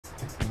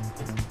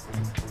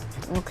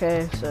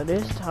Okay, so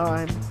this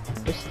time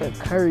it's the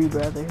Curry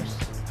brothers.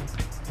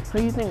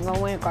 Who you think gonna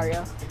win,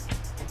 Karia?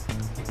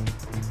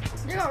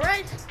 You're gonna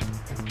race.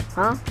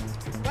 Huh?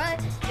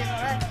 What? You're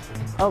gonna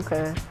race.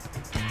 Okay.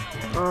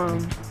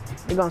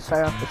 We're gonna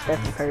start off with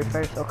Stephen Curry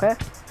first, okay?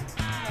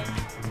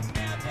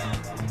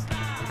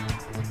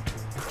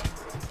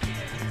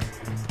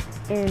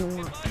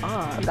 And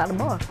I got the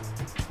ball.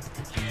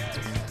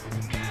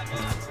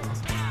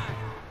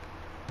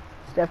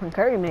 Stephen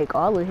Curry make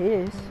all of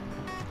his.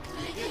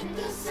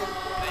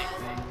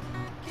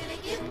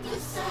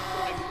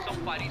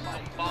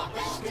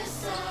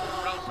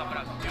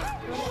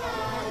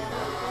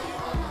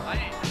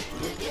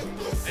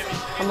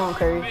 Come on,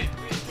 Curry.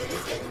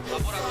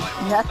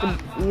 You have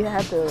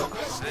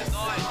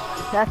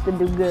to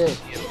do good.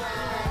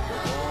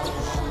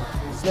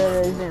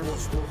 There is him.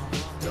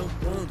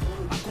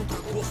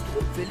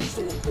 Feliz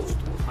ou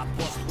oposto,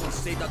 aposto que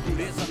sei da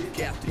dureza,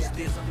 que é a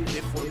tristeza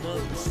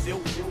deformando o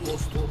seu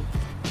rosto.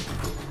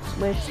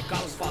 Se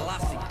Carlos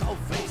falasse,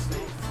 talvez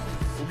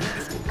o mundo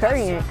escutasse.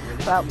 Curry ain't.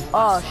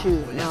 Oh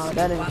shoot, no,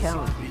 that didn't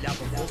count.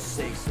 Brilhavam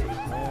vocês,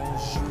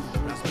 longe,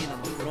 nas minas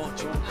no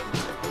fronte.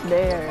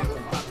 There.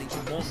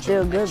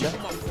 Still good though.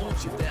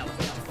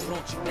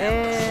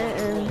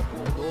 And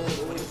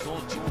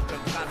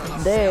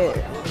there.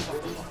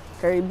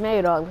 Curry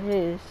made all of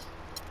his.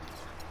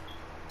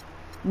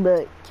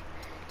 But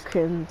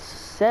can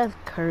Seth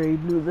Curry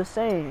do the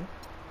same?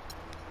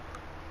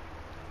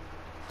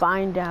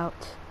 Find out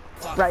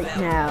right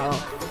now.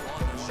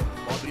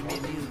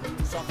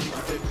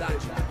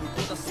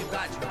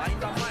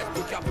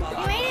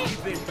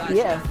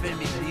 Yeah.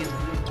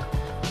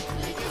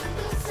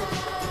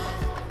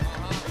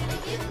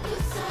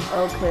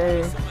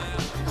 Okay.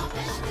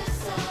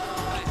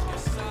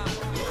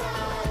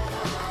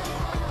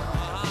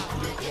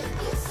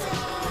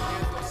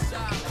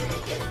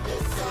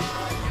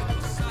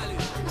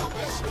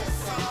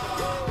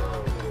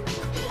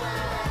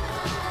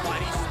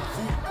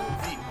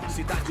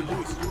 Cidade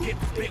luz,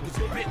 guetos pegos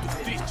e pretos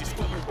tristes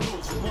como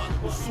blues, mano,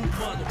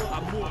 muçulmano,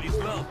 amor,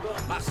 islã,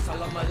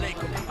 assalamu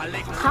alaikum,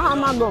 alaikum. How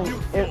am I going?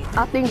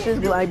 I think this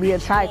might be a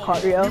tie,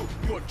 Karia.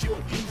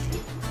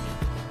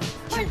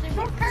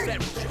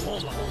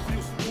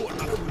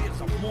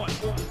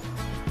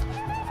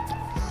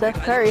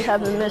 Seth Curry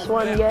haven't missed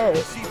one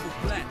yet.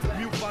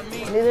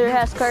 Neither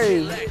has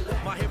Curry.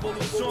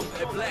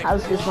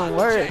 How's this one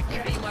work?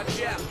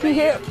 He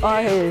hit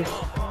all his.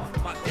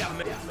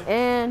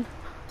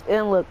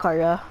 And look,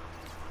 Karia.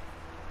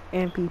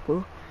 And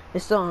people.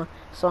 It's on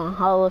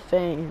Hall of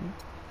Fame.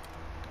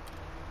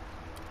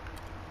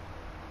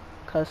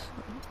 Cause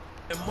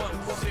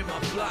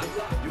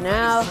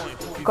now,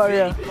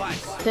 Karia,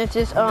 since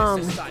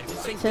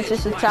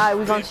it's a tie,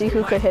 we're gonna see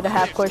who could hit a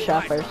half-court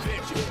shot first.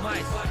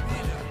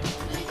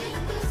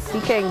 He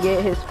can't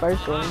get his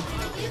first one.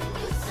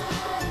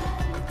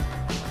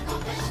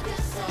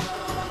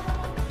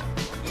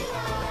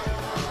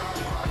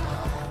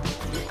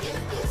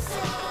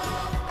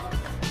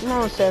 Come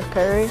on, Seth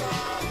Curry.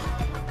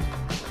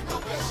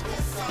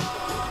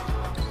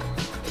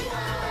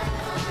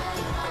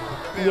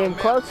 Getting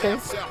closer.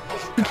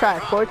 He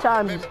tried 4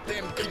 times.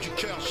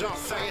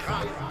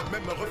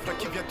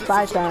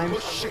 5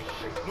 times.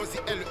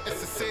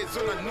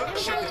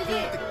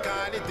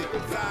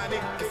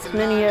 As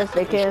many as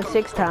they can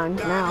 6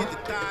 times now.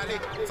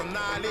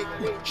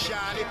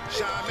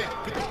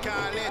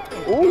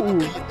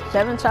 Ooh,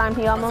 7 times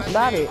he almost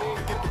got it.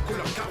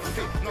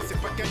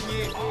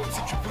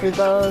 Here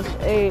goes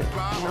 8.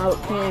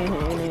 Nope, he ain't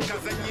hitting it.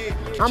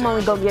 I'm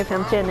only gonna give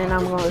him 10 and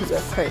I'm gonna give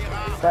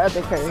the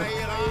other Curry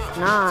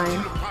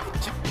 9.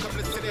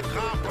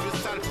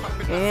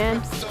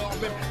 And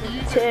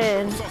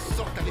 10.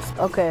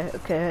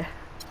 Okay.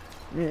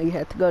 Now you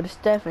have to go to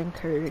Stephen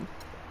Curry.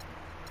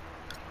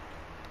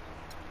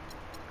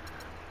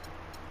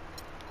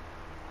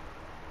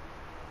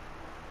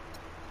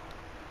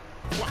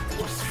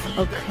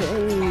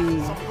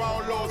 Okay.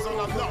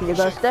 Here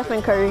goes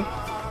Stephen Curry.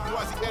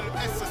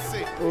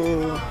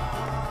 Ooh.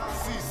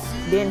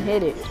 Didn't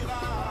hit it.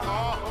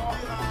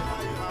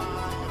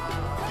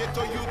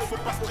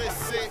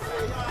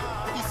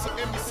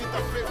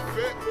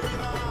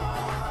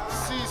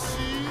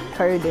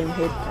 Curry didn't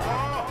hit that.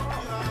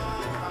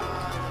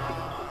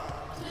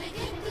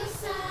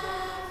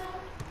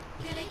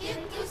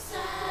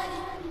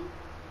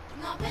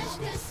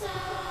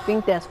 I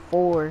think that's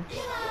 4.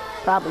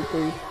 Probably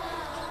 3. I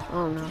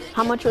don't know.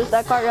 How much was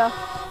that card, y'all?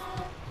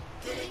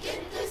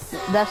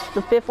 That's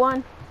the 5th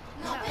one?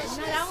 No, that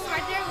one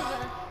right there was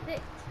a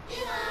 6th.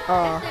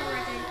 Oh.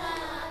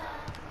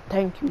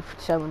 Thank you for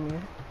telling me.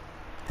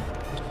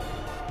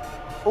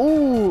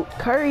 Ooh,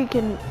 Curry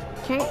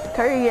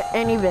Curry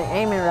ain't even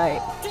aiming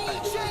right.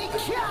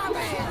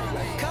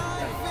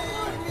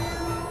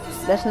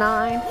 That's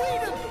 9.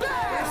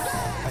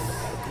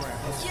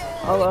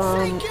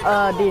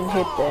 Oh, didn't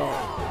hit that.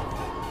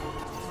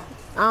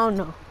 I don't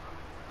know.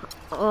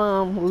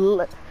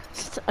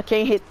 I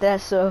can't hit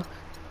that, so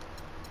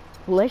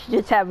let's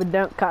just have a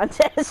dunk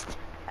contest.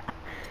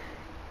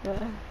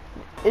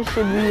 It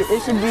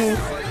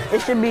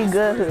should be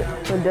good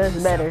who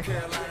does better.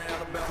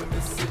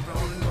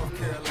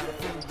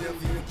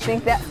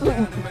 Think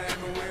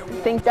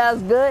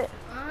that's good?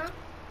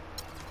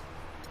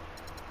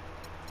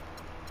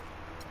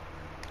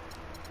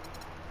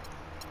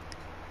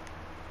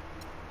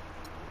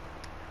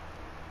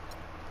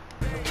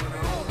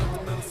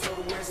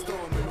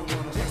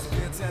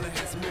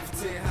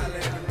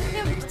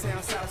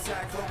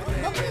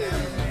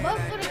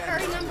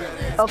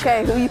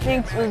 Okay, who you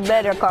think was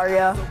better,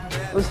 Cario?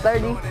 Was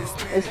 30?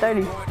 It's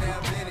 30.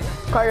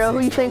 Cario, who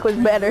you think was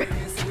better?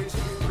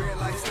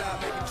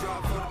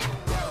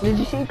 Did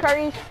you see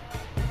Curry?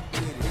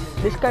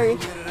 This Curry?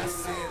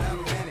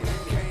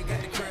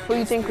 Who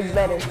you think was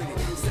better?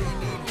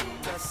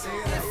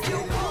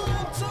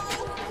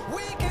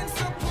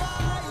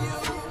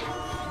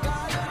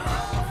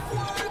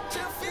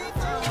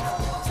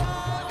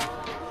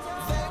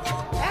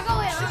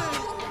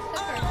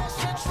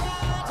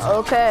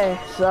 Okay,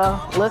 so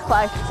looks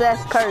like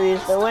Seth Curry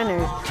is the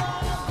winner.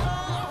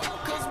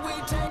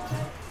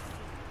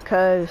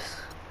 Cause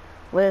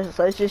let's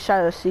just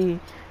try to see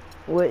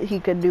what he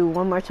could do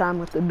one more time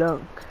with the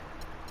dunk.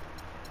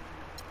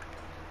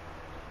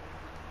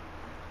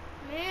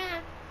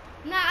 Man,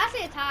 nah, I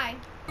say a tie.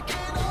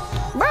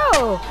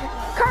 Bro,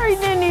 Curry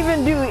didn't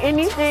even do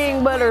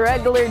anything but a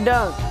regular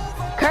dunk.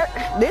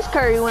 This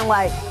Curry went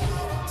like,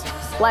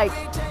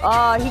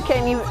 he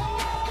can't even,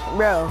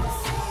 bro.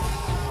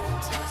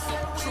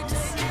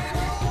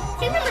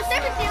 He's number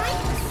 17, right?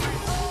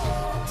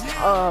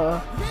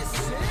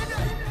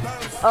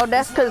 Oh,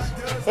 that's because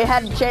it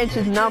had to change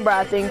his number,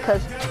 I think,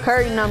 because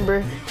Curry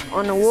number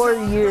on the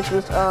Warriors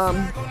was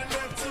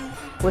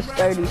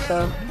 30,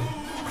 so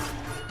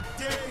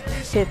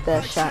hit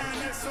that shot.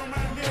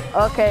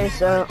 Okay,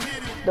 so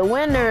the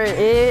winner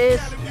is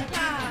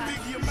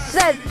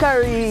Seth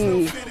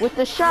Curry with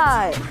the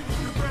shot.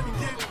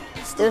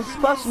 It's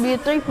supposed to be a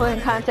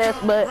three-point contest,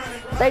 but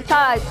they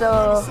tied,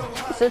 so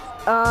it's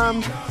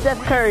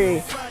Seth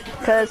Curry,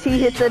 because he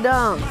hit the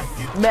dunk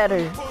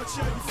better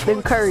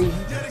than Curry.